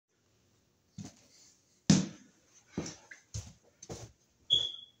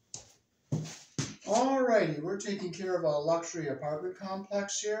Alrighty, we're taking care of a luxury apartment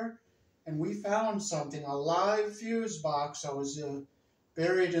complex here, and we found something, a live fuse box that was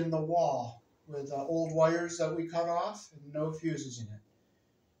buried in the wall with old wires that we cut off and no fuses in it.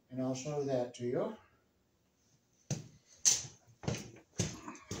 And I'll show that to you.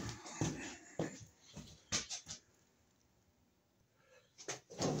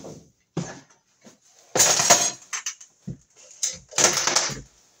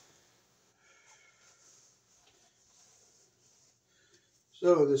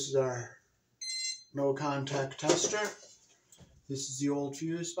 So this is our no contact tester. This is the old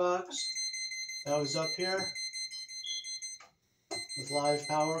fuse box that was up here with live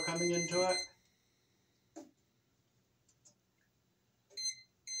power coming into it.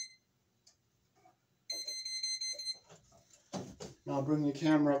 Now I'll bring the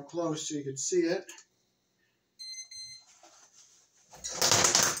camera up close so you can see it.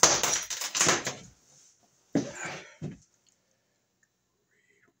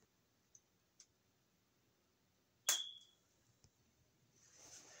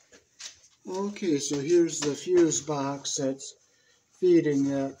 Okay, so here's the fuse box that's feeding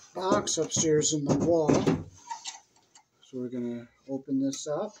that box upstairs in the wall. So we're going to open this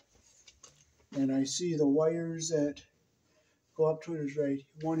up. And I see the wires that go up to it is right.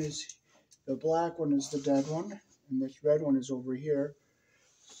 One is, the black one is the dead one, and this red one is over here.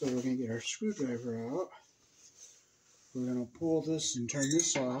 So we're going to get our screwdriver out. We're going to pull this and turn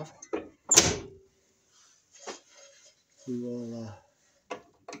this off. We will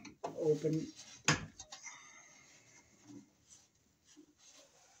open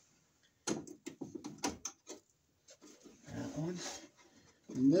that one.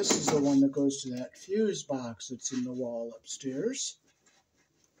 And this is the one that goes to that fuse box that's in the wall upstairs.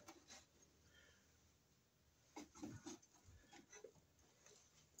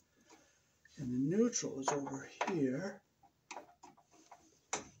 And the neutral is over here.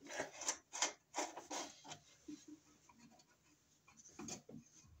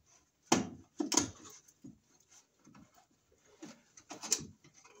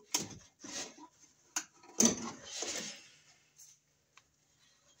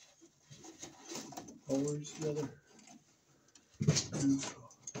 Oh, where's the other neutral?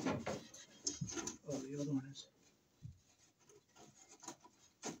 Oh, the other one is.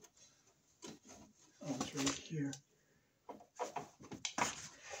 Oh, it's right here.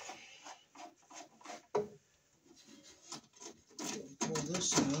 We'll pull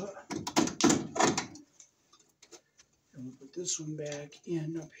this out. And we'll put this one back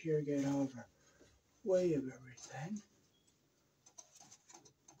in up here, get out of our way of everything.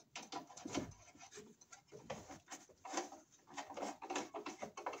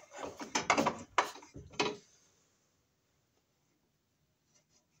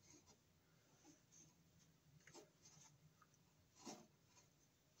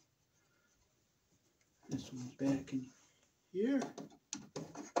 This one's back in here.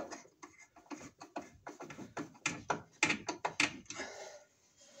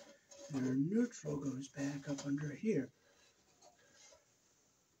 And our neutral goes back up under here.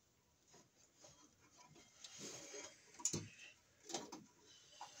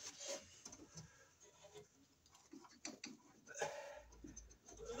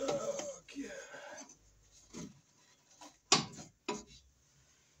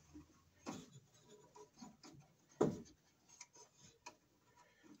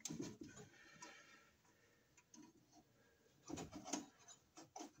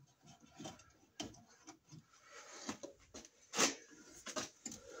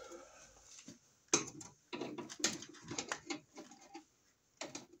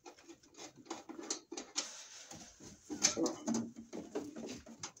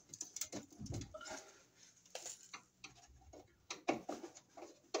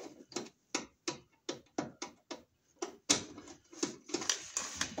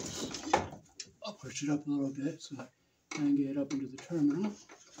 I'll push it up a little bit so I can get it up into the terminal.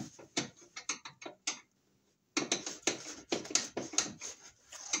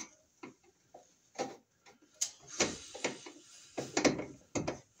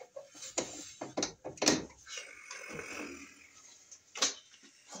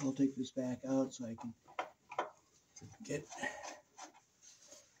 I'll take this back out so I can get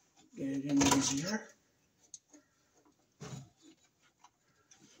it in easier.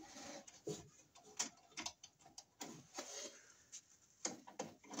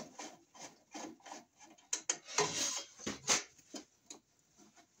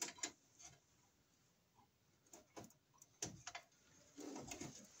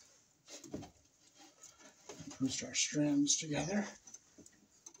 Twist our strands together.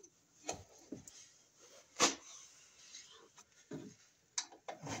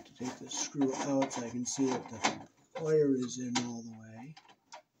 screw out so I can see that the wire is in all the way.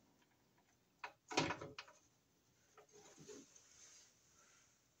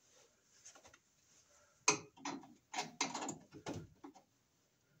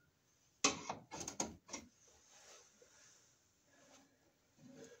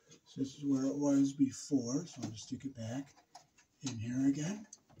 So this is where it was before, so I'll just stick it back in here again.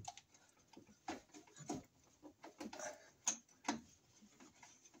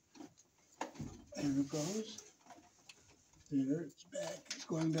 There it goes. There, it's back. It's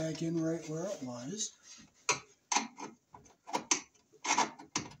going back in right where it was.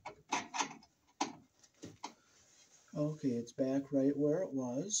 Okay, it's back right where it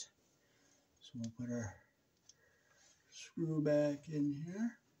was. So we'll put our screw back in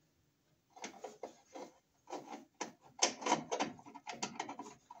here.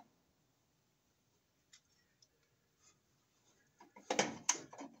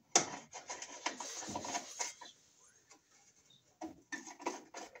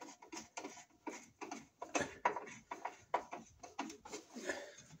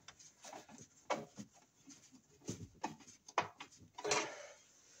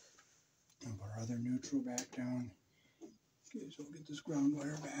 Other neutral back down. Okay, so we'll get this ground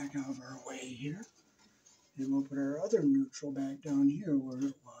wire back out of our way here. And we'll put our other neutral back down here where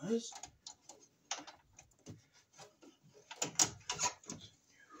it was.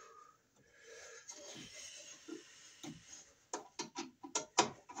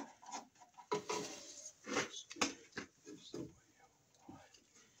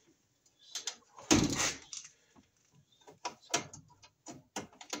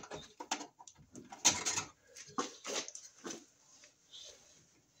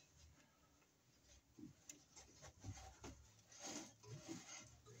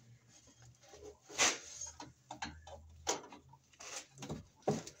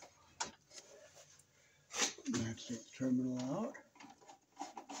 Let's take the terminal out.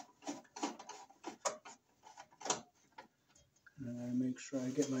 And I make sure I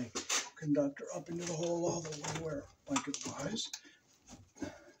get my conductor up into the hole all the way where like it was.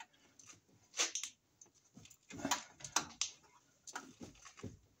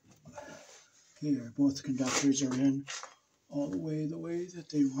 Here, both conductors are in all the way that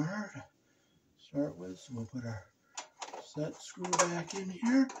they were to start with. So we'll put our set screw back in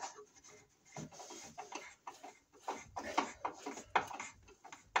here.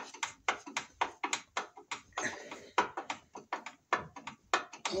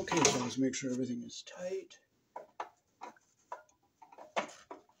 Okay, so let's make sure everything is tight.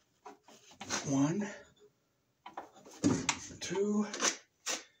 1, 2,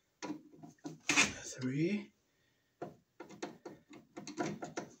 3,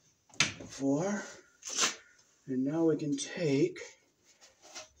 4. And now we can take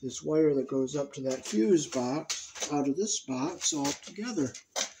this wire that goes up to that fuse box out of this box all together.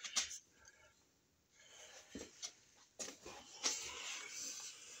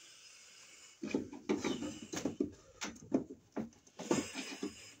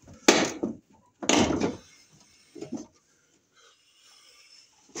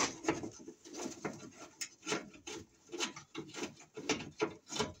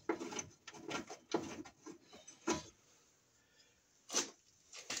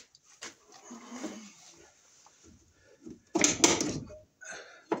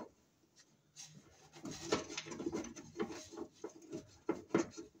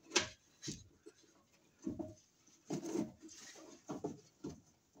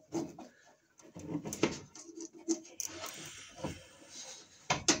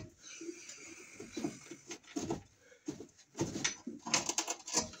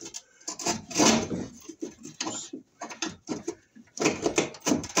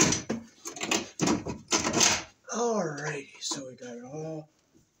 Alrighty, so we got it all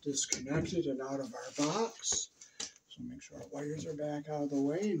disconnected and out of our box. So make sure our wires are back out of the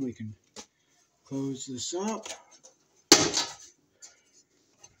way and we can close this up.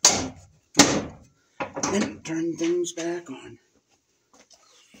 And turn things back on.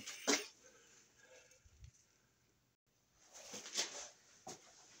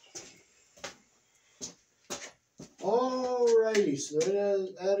 Alrighty, so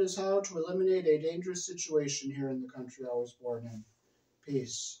that is how to eliminate a dangerous situation here in the country I was born in.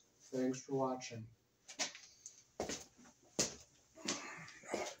 Peace. Thanks for watching.